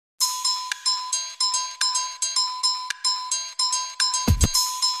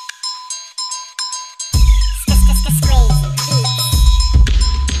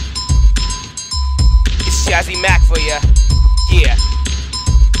Jazzy-Mac for ya. Yeah,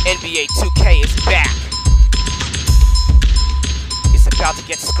 NBA 2K is back. It's about to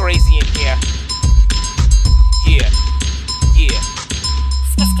get Skrazy in here. Yeah, yeah.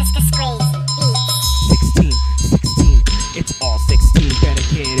 16, 16, it's all 16, better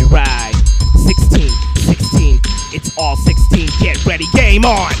get it right. 16, 16, it's all 16, get ready, game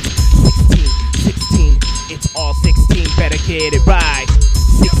on. 16, 16, it's all 16, better get it right.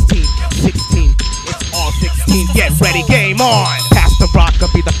 16, 16, it's all 16, get ready, game on. Pass the rock,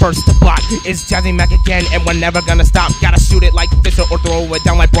 I'll be the first to block. It's Jazzy-Mac again, and we're never gonna stop. Gotta shoot it like Fisher or throw it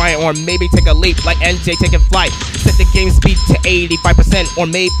down like Bryant, or maybe take a leap like NJ taking flight. Set the game speed to 85%, or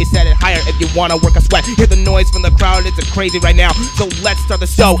maybe set it higher if you wanna work a sweat. Hear the noise from the crowd, it's crazy right now. So let's start the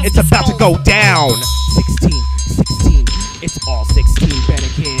show, it's about to go down. 16, 16, it's all 16, better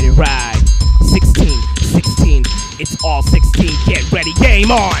get it right. 16, 16, it's all 16, get ready,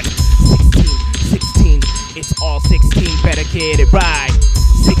 game on. 16, 16, it's all 16, better get it right.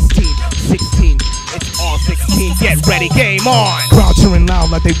 16, 16, it's all 16, get ready, game on. Crowd cheering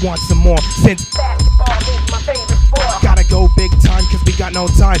loud like they want some more. Since basketball is my favorite sport, gotta go big time cause we got no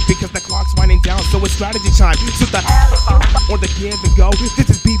time, because the clock's winding down, so it's strategy time. Shoot the or the give and go. This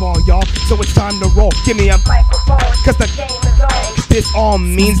is b-ball, y'all, so it's time to roll. Give me a microphone cause the game is on. This all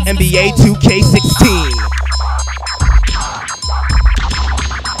means NBA 2K16.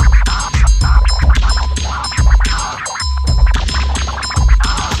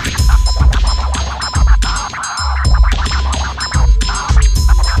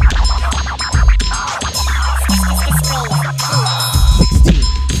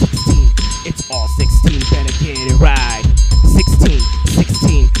 All 16, better get it right. 16,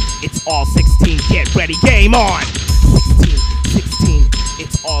 16, it's all 16, get ready, game on. 16, 16,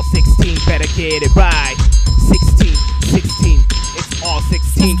 it's all 16, better get it right. 16, 16, it's all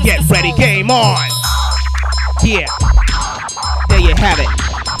 16, get ready, game on. Yeah, there you have it.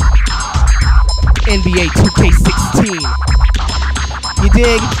 NBA 2K16. You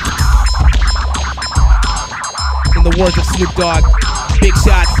dig? In the words of Snoop Dogg, big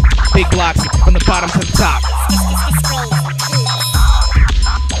shots, big blocks, from the bottom to the top.